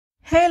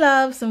Hey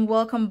loves, and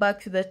welcome back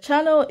to the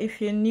channel.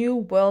 If you're new,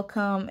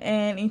 welcome.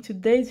 And in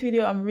today's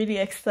video I'm really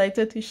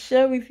excited to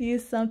share with you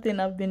something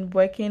I've been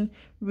working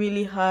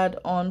really hard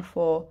on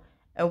for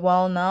a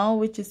while now,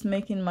 which is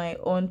making my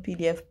own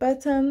PDF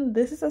pattern.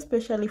 This is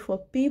especially for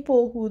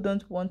people who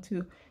don't want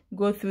to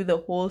go through the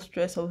whole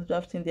stress of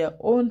drafting their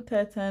own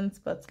patterns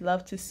but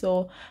love to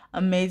sew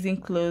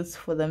amazing clothes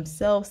for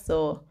themselves.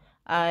 So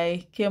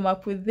I came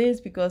up with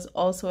this because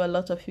also a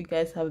lot of you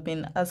guys have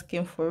been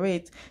asking for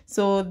it.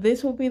 So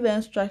this will be the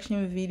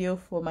instruction video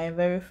for my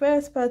very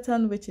first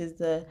pattern, which is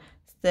the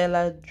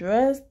Stella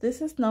dress.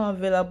 This is now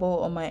available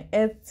on my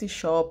Etsy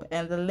shop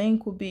and the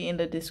link will be in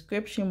the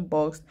description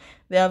box.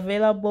 They're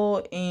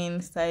available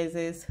in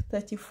sizes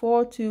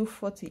 34 to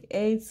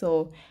 48,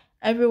 so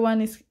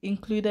everyone is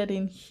included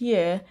in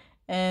here.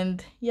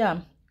 And yeah,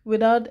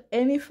 without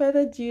any further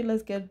ado,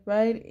 let's get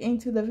right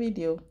into the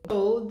video.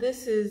 So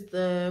this is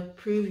the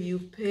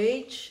preview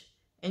page,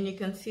 and you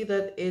can see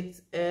that it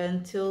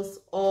entails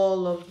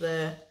all of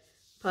the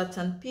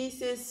pattern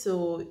pieces.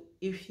 So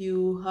if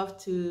you have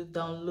to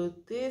download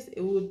this,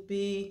 it would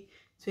be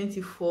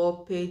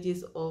 24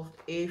 pages of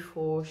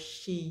A4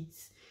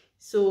 sheets.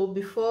 So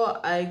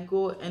before I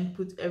go and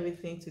put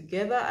everything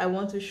together, I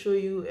want to show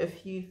you a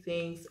few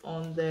things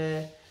on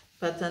the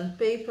pattern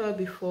paper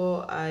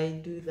before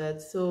I do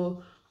that.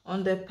 So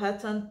on the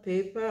pattern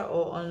paper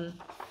or on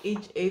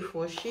each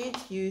A4 sheet,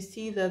 you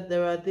see that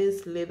there are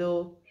these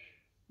little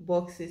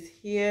boxes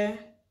here,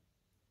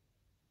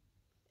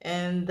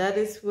 and that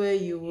is where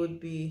you would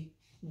be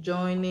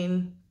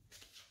joining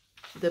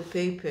the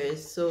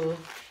papers. So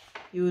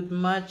you would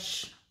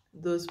match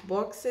those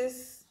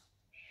boxes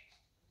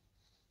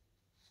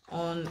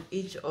on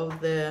each of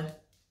the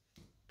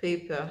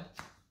paper.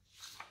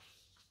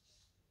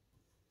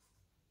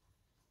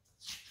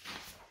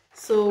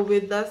 So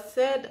with that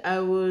said, I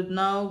would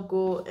now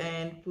go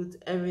and put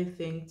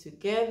everything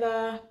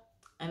together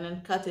and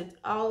then cut it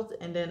out,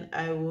 and then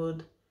I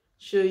would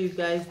show you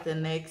guys the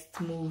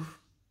next move.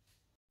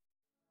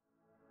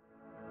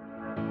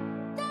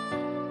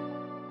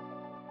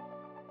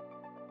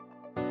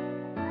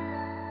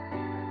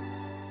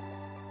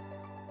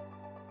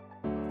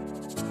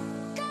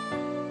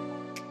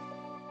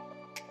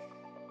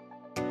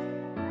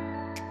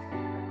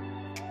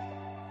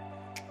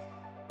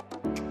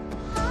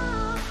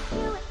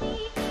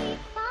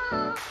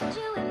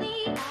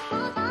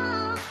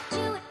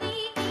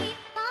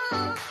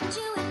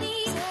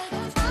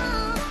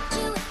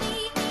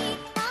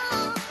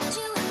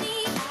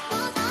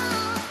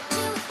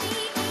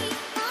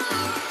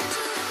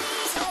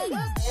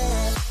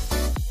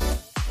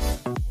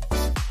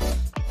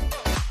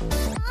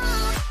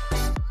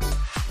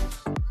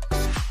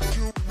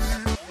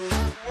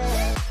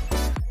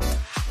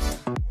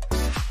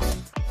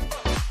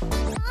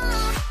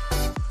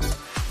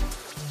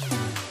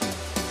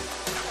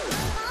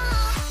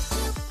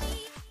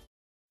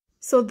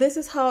 So this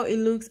is how it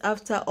looks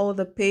after all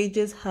the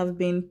pages have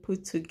been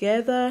put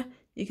together.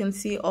 You can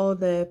see all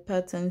the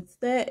patterns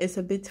there. It's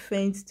a bit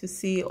faint to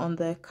see on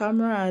the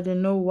camera. I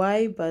don't know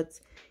why, but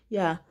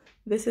yeah,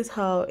 this is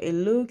how it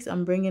looks.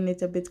 I'm bringing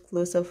it a bit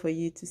closer for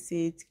you to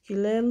see it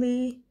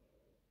clearly.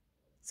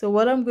 So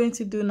what I'm going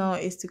to do now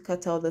is to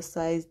cut out the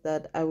size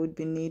that I would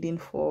be needing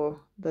for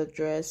the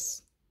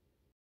dress.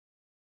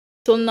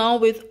 So now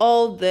with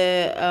all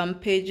the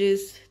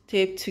pages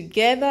taped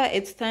together,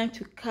 it's time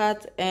to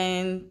cut,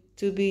 and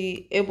to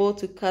be able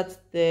to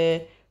cut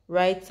the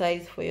right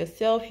size for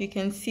yourself. You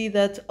can see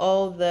that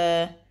all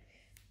the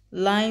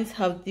lines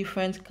have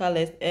different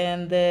colors,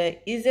 and the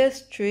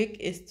easiest trick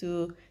is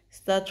to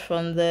start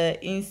from the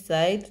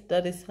inside.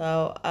 That is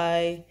how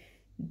I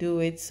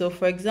do it. So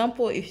for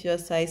example, if you're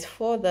size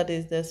 4, that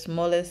is the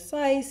smallest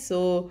size,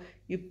 so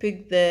you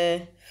pick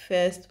the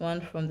first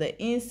one from the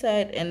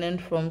inside, and then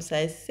from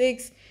size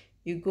 6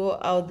 you go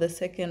out the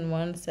second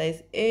one,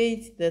 size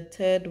 8, the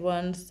third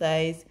one,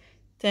 size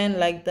 10,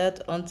 like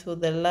that until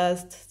the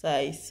last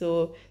size.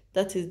 So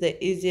that is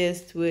the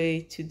easiest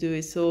way to do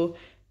it. So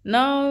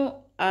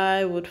now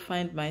I would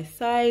find my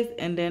size,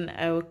 and then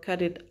I will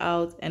cut it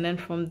out, and then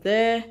from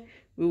there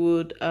we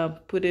would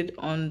put it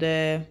on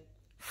the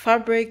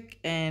fabric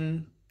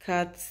and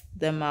cut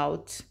them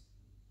out.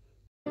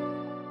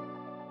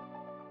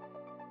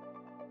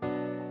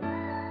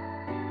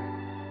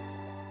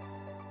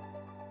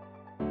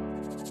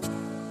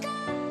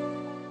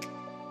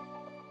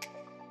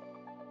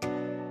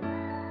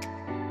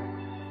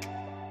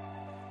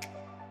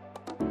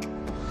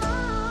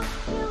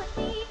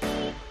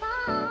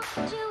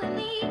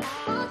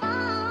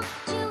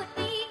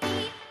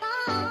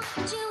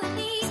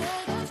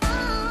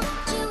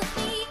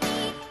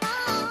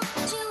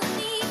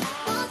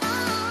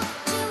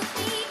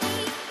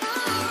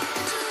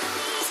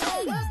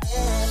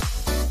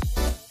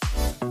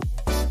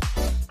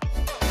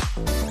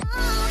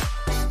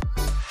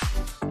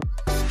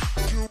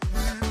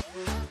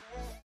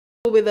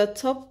 With the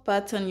top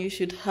pattern, you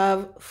should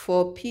have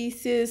 4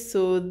 pieces.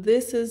 So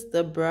this is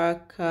the bra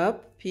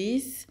cup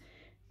piece,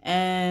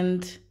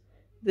 and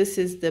this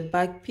is the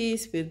back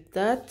piece with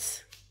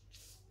that,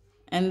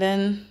 and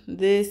then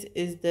this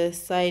is the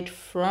side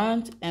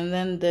front, and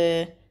then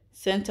the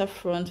center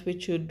front,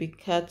 which would be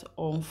cut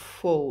on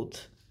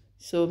fold.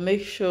 So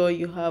make sure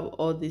you have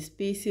all these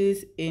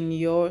pieces in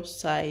your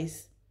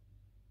size.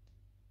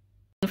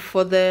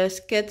 For the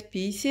skirt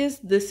pieces,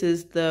 this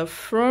is the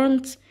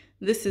front,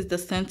 this is the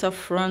center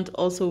front,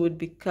 also would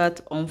be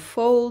cut on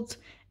fold,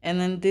 and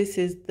then this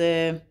is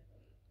the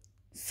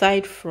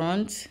side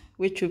front,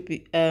 which would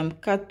be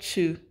cut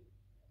two.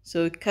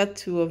 So cut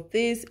two of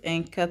these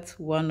and cut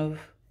one of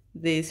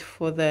these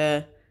for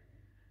the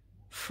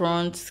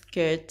front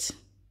skirt.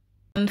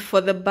 And for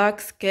the back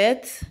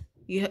skirt,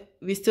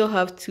 we still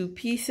have two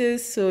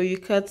pieces, so you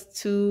cut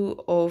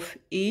two of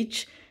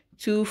each,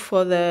 two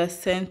for the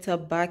center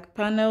back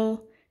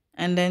panel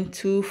and then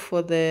two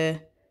for the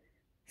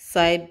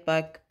side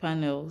back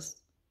panels.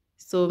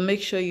 So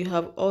make sure you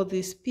have all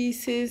these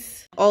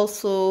pieces.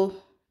 Also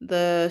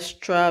the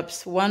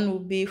straps, one will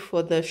be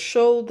for the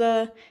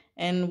shoulder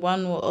and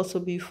one will also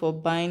be for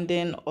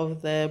binding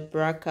of the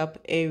bra cup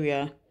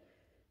area.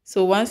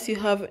 So once you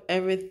have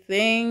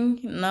everything,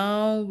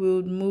 now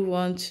we'll move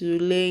on to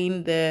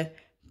laying the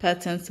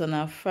patterns on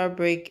our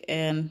fabric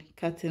and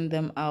cutting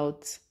them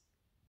out.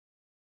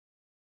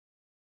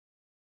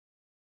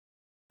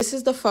 This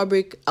is the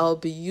fabric I'll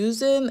be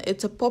using.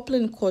 It's a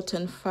poplin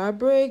cotton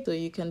fabric, so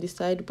you can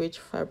decide which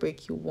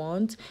fabric you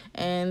want.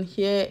 And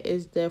here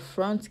is the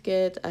front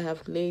skirt. I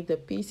have laid the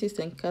pieces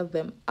and cut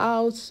them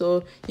out,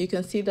 so you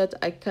can see that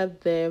I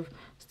cut the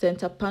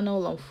center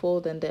panel on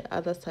fold, and the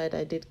other side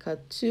I did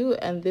cut two.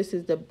 And this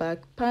is the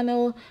back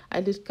panel.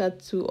 I did cut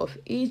two of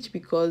each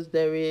because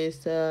there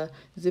is a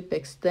zip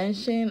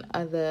extension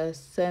at the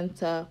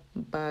center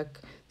back.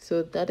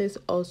 So that is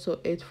also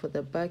it for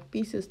the back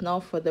pieces.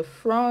 Now for the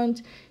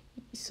front,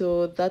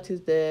 so that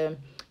is the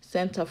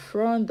center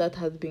front that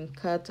has been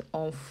cut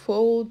on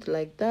fold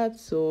like that.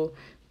 So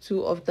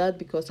two of that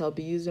because I'll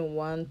be using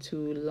one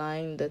to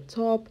line the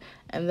top,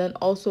 and then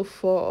also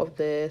four of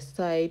the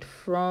side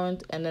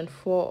front, and then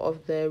four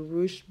of the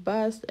ruched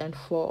bust and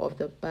four of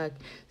the back.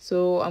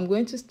 So I'm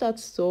going to start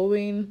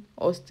sewing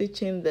or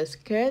stitching the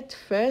skirt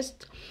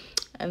first,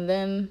 and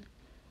then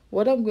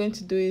what I'm going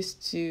to do is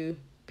to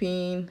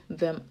pin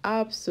them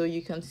up so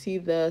you can see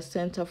the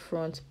center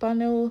front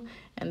panel,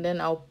 and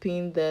then I'll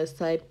pin the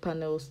side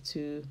panels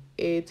to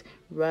it,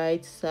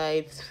 right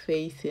sides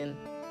facing.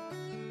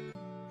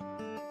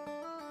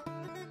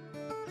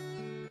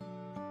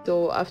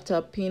 So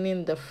after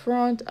pinning the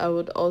front, I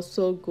would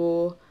also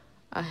go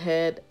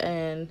ahead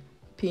and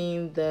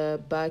pin the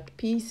back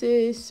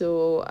pieces.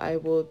 So I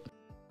would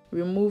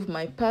remove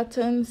my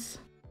patterns,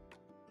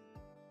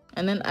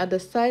 and then at the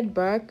side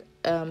back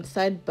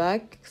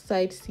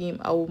side seam,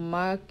 I will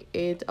mark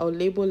it, I'll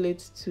label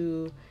it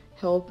to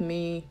help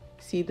me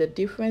see the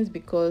difference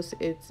because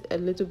it's a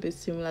little bit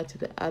similar to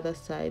the other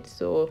side.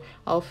 So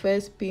I'll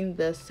first pin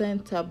the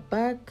center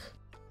back,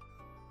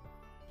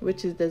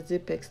 which is the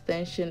zip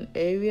extension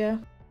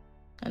area,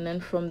 and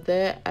then from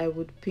there I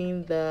would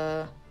pin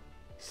the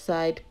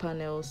side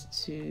panels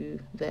to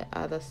the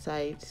other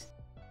sides,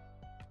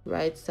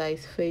 right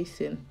sides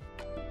facing.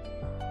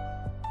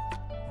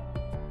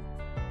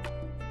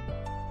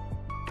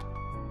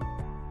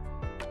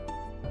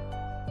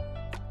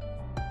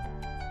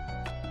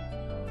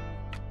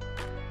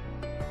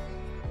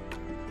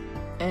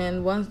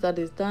 And once that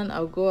is done,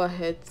 I'll go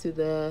ahead to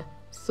the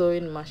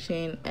sewing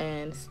machine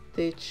and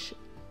stitch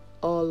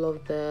all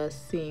of the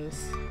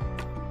seams.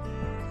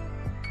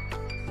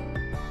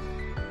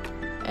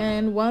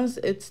 And once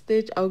it's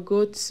stitched, I'll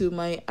go to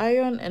my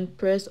iron and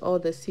press all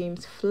the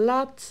seams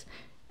flat.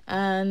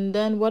 And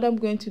then what I'm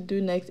going to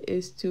do next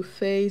is to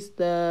face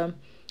the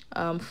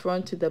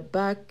front to the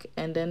back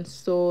and then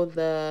sew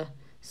the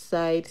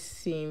side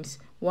seams.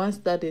 Once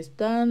that is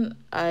done,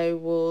 I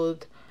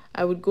would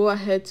go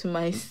ahead to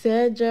my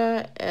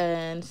serger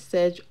and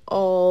serge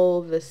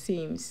all the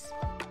seams.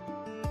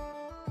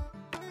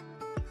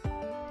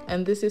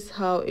 And this is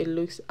how it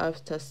looks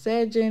after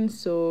serging.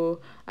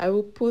 So I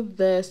will put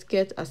the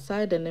skirt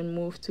aside and then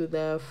move to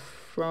the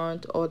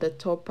front or the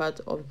top part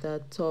of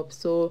the top.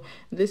 So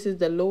this is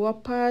the lower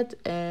part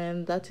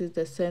and that is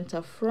the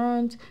center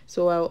front.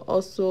 So I'll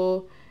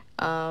also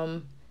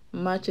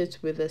match it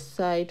with the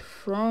side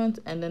front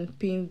and then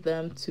pin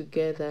them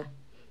together.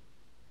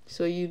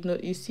 So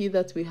you see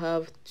that we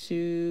have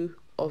two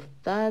of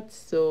that.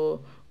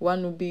 So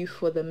one will be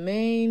for the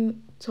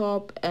main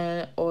top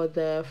or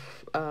the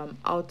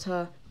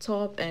outer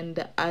top, and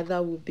the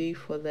other will be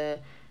for the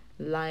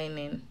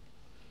lining.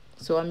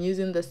 So I'm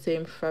using the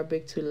same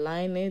fabric to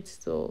line it.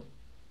 So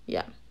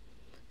yeah,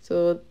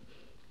 so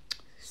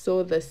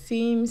the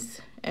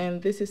seams,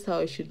 and this is how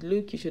it should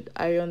look. You should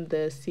iron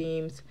the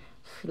seams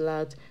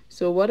flat.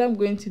 So what I'm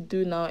going to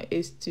do now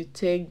is to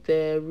take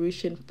the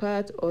ruching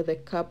part or the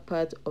cap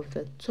part of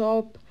the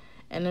top,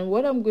 and then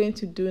what I'm going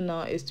to do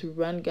now is to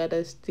run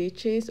gather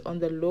stitches on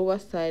the lower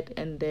side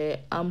and the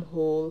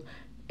armhole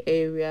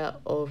area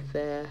of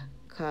the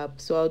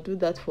cap. So I'll do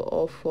that for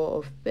all 4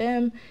 of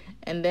them.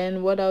 And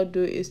then what I'll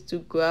do is to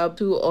grab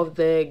 2 of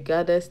the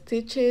gathered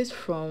stitches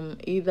from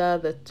either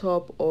the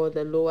top or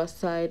the lower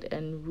side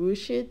and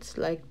ruche it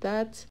like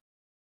that,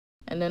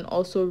 and then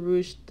also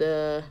ruche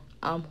the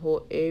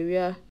armhole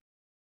area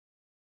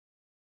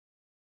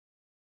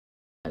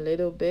a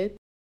little bit.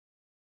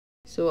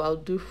 So I'll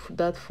do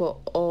that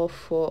for all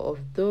 4 of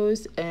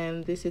those,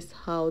 and this is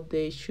how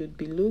they should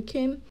be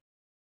looking.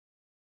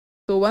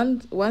 So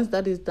once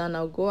that is done,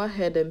 I'll go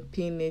ahead and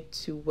pin it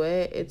to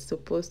where it's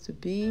supposed to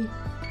be.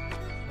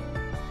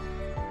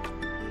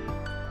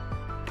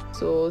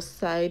 So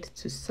side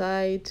to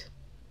side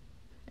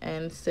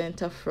and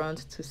center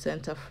front to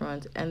center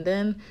front, and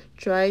then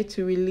try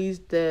to release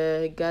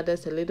the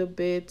gathers a little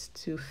bit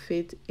to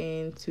fit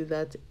into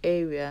that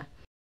area.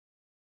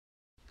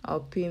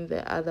 I'll pin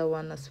the other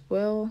one as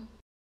well,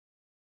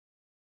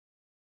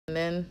 and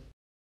then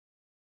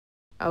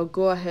I'll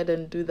go ahead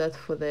and do that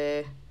for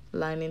the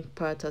lining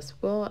part as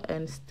well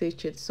and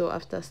stitch it. So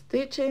after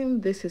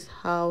stitching, this is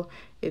how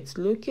it's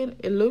looking.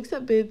 It looks a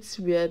bit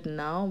weird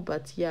now,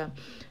 but yeah,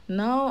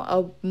 now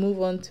I'll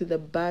move on to the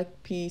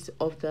back piece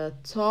of the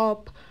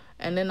top,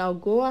 and then I'll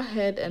go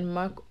ahead and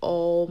mark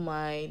all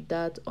my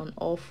dots on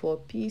all 4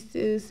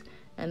 pieces,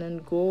 and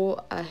then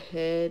go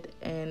ahead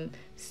and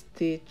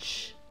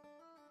stitch.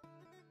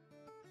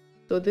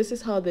 So this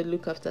is how they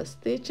look after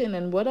stitching,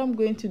 and what I'm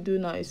going to do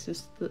now is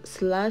to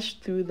slash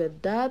through the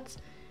dots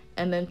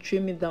and then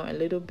trim it down a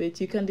little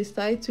bit. You can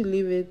decide to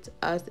leave it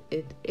as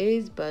it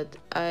is, but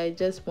I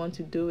just want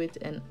to do it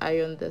and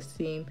iron the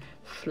seam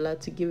flat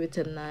to give it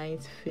a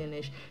nice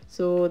finish.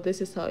 So this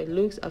is how it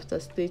looks after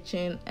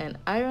stitching and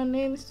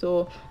ironing.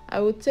 So I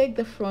will take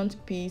the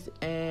front piece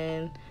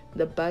and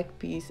the back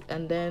piece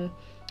and then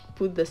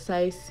put the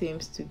side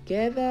seams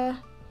together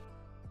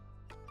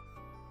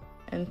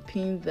and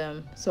pin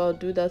them. So I'll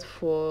do that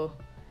for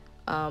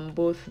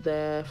both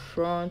the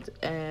front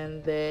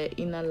and the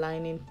inner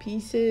lining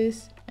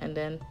pieces, and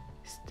then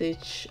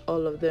stitch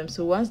all of them.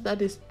 So once that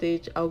is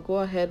stitched, I'll go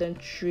ahead and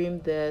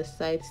trim the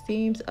side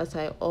seams as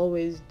I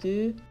always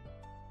do.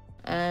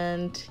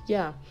 And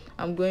yeah,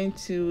 I'm going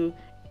to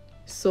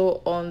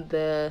sew on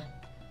the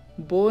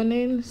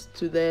bonings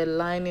to the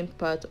lining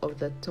part of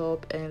the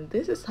top, and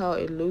this is how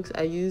it looks.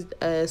 I used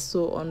a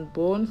sew on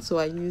bone, so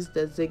I used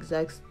the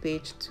zigzag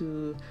stitch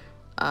to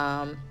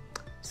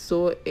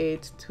sew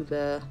it to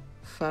the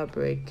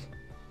fabric.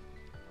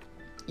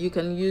 You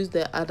can use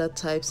the other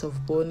types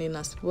of boning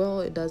as well,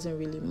 it doesn't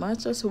really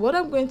matter. So what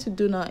I'm going to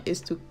do now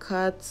is to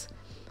cut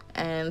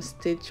and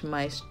stitch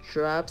my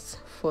straps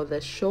for the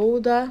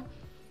shoulder.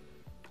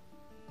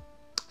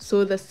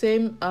 So the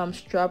same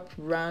strap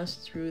runs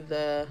through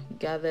the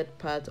gathered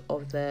part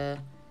of the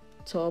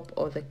top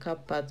or the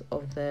cap part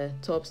of the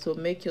top, so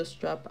make your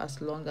strap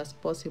as long as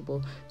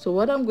possible. So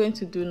what I'm going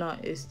to do now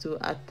is to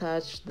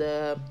attach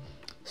the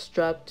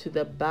strap to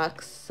the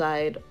back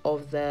side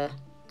of the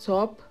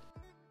top.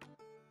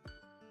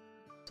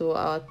 So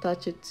I'll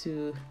attach it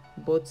to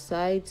both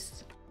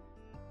sides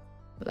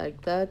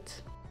like that,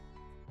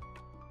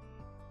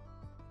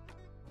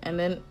 and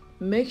then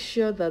make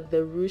sure that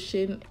the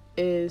ruching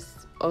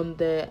is on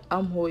the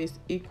armhole is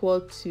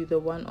equal to the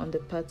one on the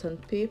pattern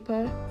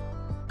paper.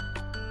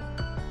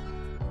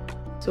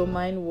 So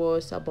mine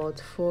was about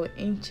 4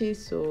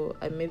 inches, so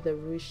I made the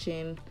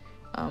ruching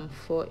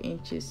 4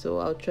 inches. So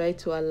I'll try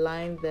to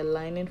align the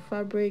lining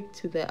fabric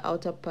to the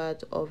outer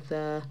part of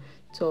the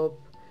top,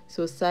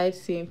 so side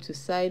seam to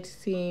side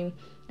seam,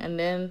 and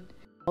then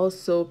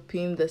also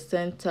pin the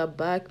center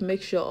back.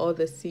 Make sure all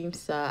the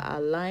seams are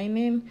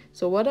aligning.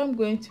 So what I'm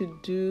going to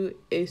do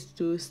is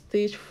to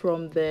stitch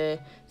from the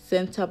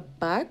center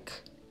back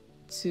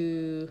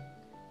to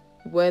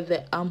where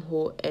the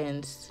armhole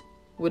ends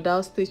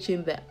without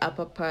stitching the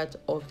upper part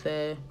of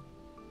the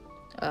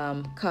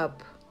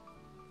cap.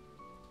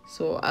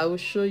 So I will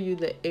show you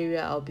the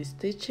area I'll be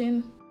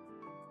stitching,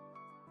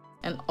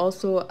 and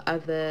also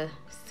at the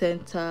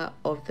center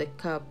of the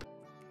cap,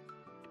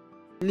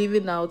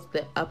 leaving out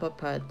the upper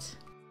part.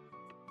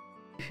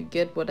 If you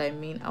get what I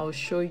mean, I'll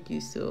show you,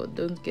 so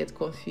don't get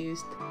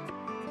confused.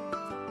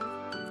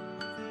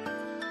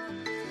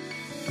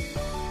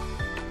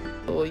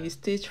 So you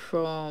stitch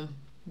from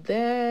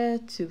there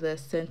to the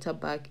center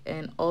back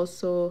and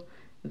also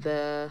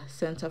the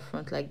center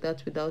front like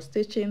that without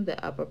stitching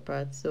the upper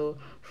part. So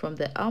from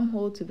the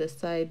armhole to the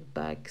side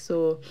back.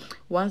 So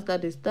once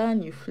that is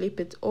done, you flip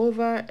it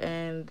over,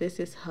 and this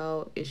is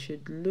how it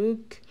should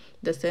look.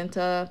 The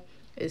center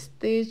is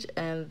stitched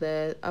and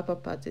the upper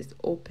part is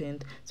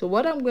opened. So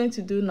what I'm going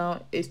to do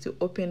now is to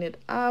open it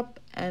up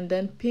and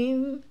then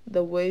pin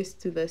the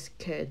waist to the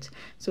skirt.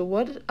 So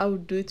what I'll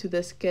do to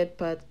the skirt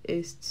part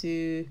is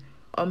to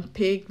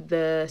unpick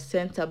the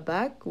center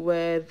back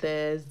where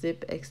the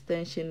zip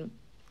extension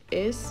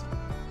is.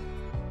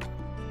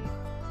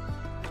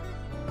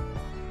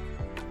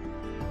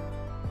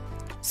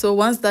 So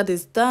once that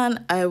is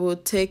done, I will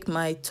take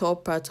my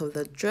top part of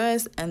the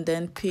dress and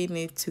then pin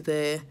it to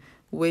the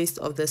waist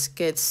of the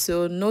skirt.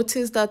 So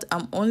notice that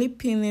I'm only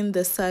pinning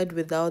the side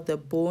without the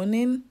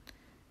boning.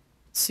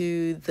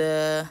 to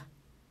the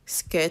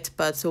skirt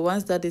part. So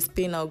once that is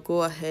pinned, I'll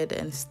go ahead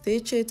and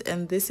stitch it,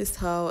 and this is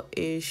how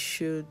it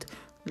should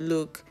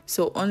look.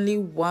 So only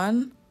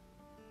one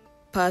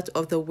part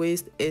of the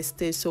waist is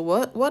stitched. So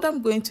what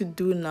I'm going to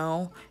do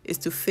now is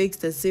to fix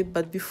the zip,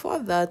 but before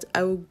that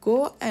I will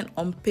go and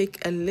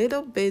unpick a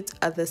little bit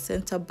at the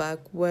center back,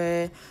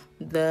 where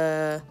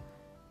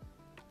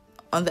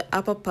on the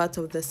upper part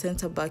of the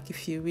center back,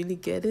 if you really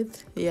get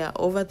it, yeah,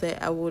 over there,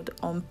 I would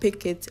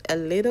unpick it a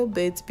little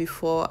bit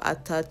before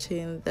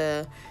attaching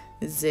the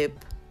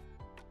zip.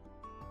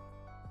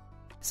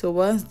 So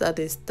once that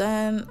is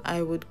done,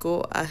 I would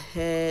go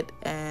ahead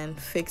and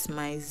fix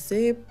my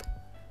zip,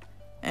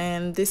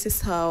 and this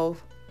is how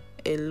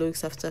it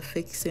looks after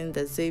fixing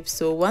the zip.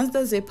 So once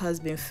the zip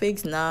has been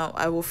fixed, now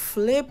I will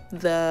flip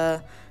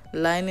the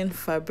lining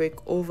fabric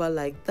over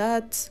like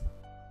that,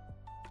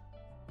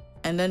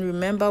 and then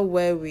remember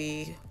where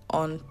we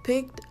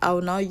unpicked,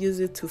 I'll now use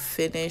it to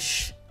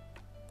finish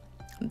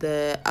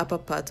the upper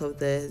part of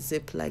the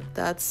zip like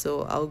that.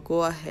 So I'll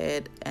go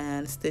ahead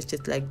and stitch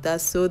it like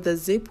that, so the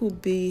zip will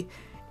be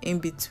in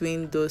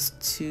between those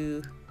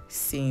two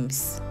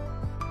seams.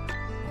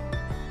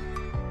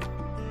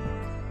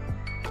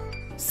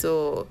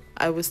 So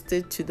I will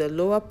stitch to the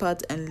lower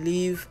part and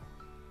leave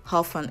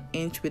half an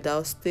inch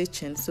without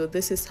stitching. So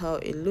this is how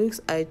it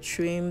looks. I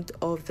trimmed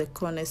off the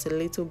corners a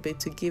little bit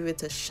to give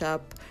it a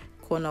sharp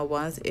corner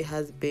once it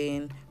has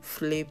been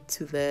flipped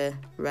to the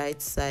right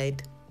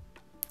side,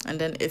 and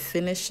then it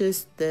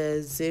finishes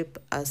the zip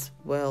as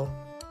well.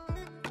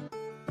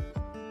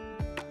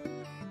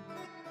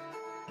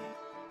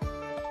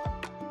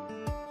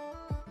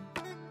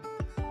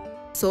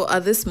 So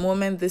at this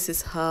moment, this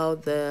is how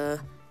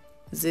the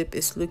zip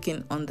is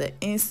looking on the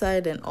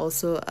inside and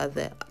also at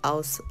the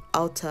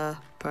outer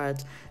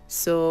part.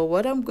 So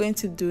what I'm going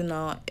to do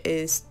now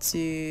is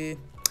to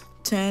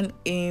turn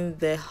in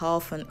the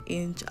half an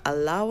inch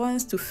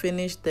allowance to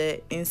finish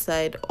the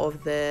inside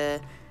of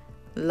the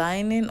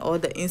lining or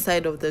the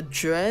inside of the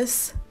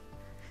dress.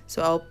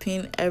 So I'll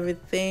pin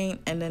everything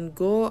and then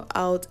go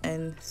out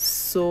and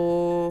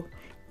sew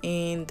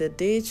in the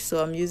ditch.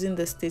 So I'm using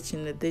the stitch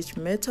in the ditch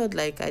method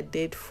like I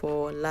did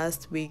for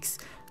last week's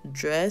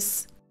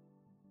dress.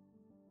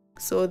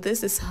 So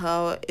this is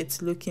how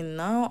it's looking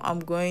now. I'm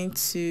going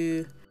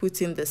to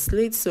put in the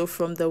slit. So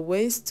from the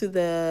waist to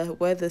the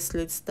where the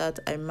slits start,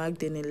 I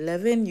marked in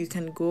 11. You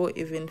can go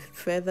even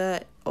further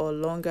or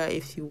longer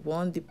if you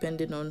want,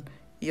 depending on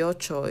your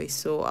choice.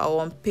 So I'll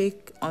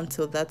unpick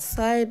until that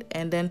side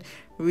and then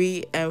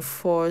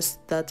reinforce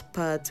that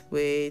part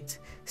with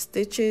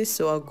stitches.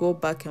 So I'll go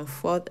back and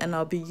forth, and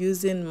I'll be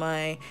using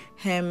my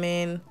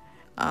hemming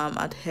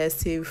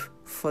adhesive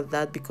for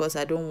that because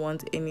I don't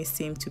want any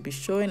seam to be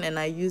showing, and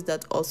I use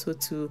that also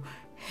to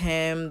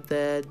hem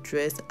the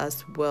dress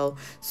as well.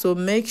 So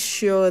make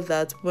sure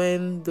that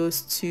when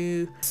those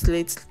two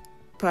slit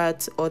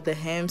parts or the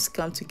hems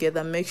come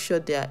together, make sure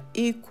they are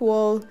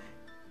equal,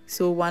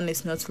 so one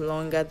is not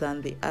longer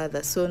than the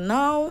other. So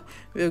now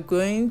we're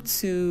going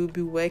to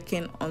be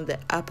working on the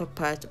upper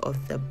part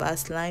of the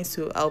bust line.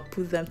 So I'll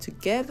put them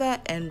together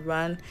and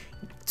run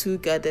 2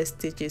 gathered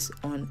stitches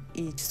on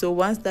each. So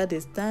once that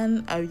is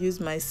done, I'll use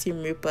my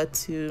seam ripper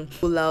to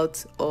pull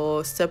out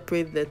or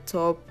separate the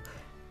top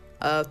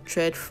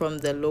thread from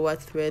the lower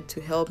thread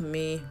to help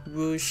me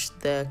ruche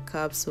the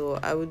cap. So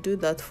I will do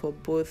that for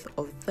both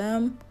of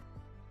them.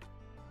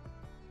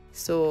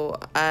 So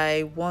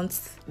I want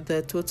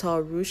the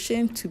total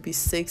ruching to be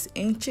 6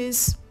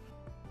 inches.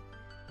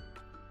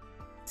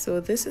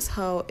 So this is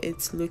how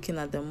it's looking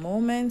at the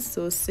moment.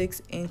 So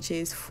 6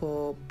 inches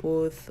for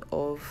both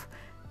of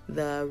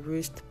the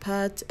ruched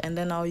part, and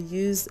then I'll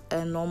use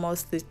a normal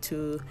stitch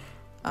to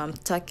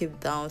tack it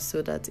down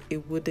so that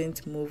it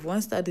wouldn't move.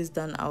 Once that is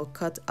done, I'll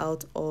cut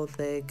out all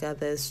the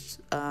gathered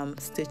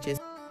stitches.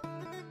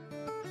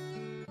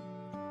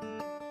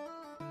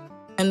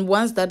 And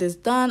once that is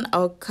done,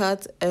 I'll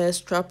cut a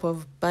strap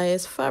of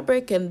bias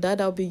fabric, and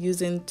that I'll be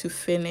using to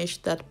finish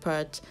that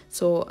part.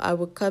 So I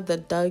will cut the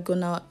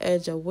diagonal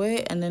edge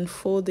away and then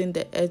fold in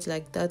the edge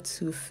like that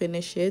to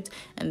finish it,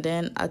 and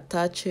then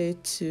attach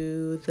it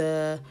to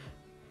the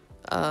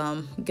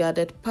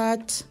gathered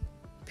part,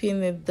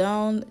 pin it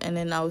down, and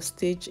then I'll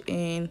stitch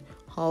in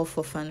half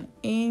of an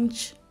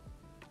inch,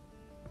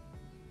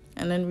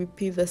 and then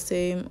repeat the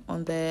same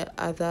on the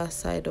other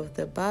side of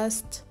the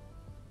bust.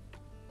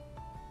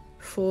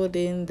 Fold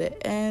in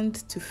the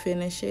end to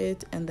finish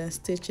it and then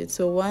stitch it.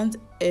 So once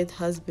it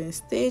has been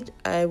stitched,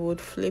 I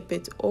would flip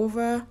it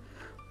over,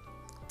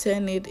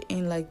 turn it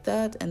in like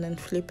that, and then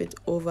flip it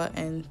over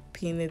and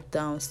pin it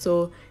down.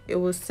 So it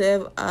will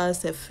serve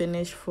as a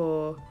finish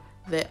for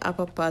the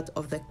upper part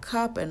of the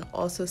cap and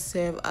also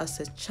serve as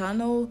a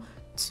channel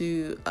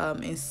to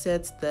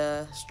insert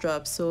the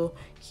strap. So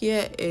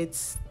here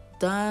it's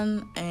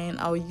done, and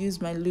I'll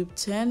use my loop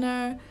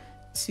turner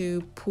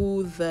to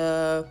pull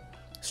the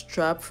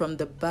strap from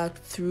the back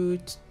through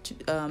to,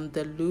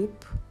 the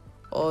loop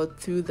or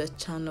through the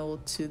channel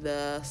to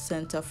the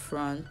center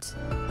front.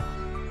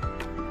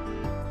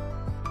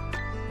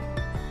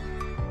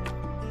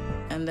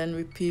 And and then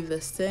repeat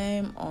the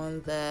same on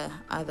the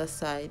other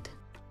side.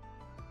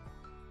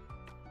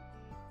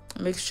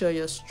 Make sure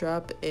your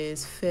strap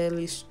is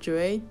fairly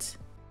straight.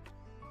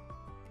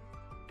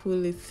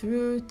 Pull it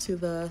through to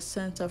the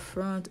center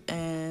front,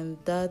 and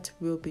that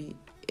will be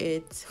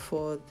it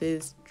for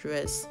this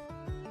dress.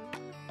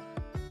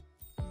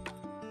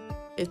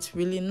 It's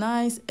really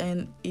nice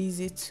and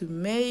easy to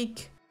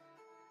make.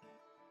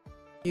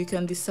 You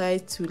can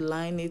decide to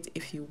line it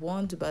if you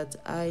want, but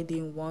I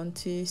didn't want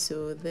to,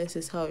 so this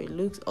is how it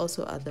looks.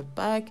 Also at the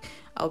back,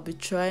 I'll be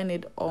trying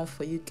it on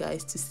for you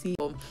guys to see.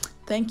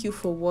 Thank you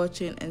for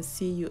watching, and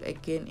see you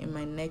again in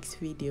my next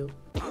video.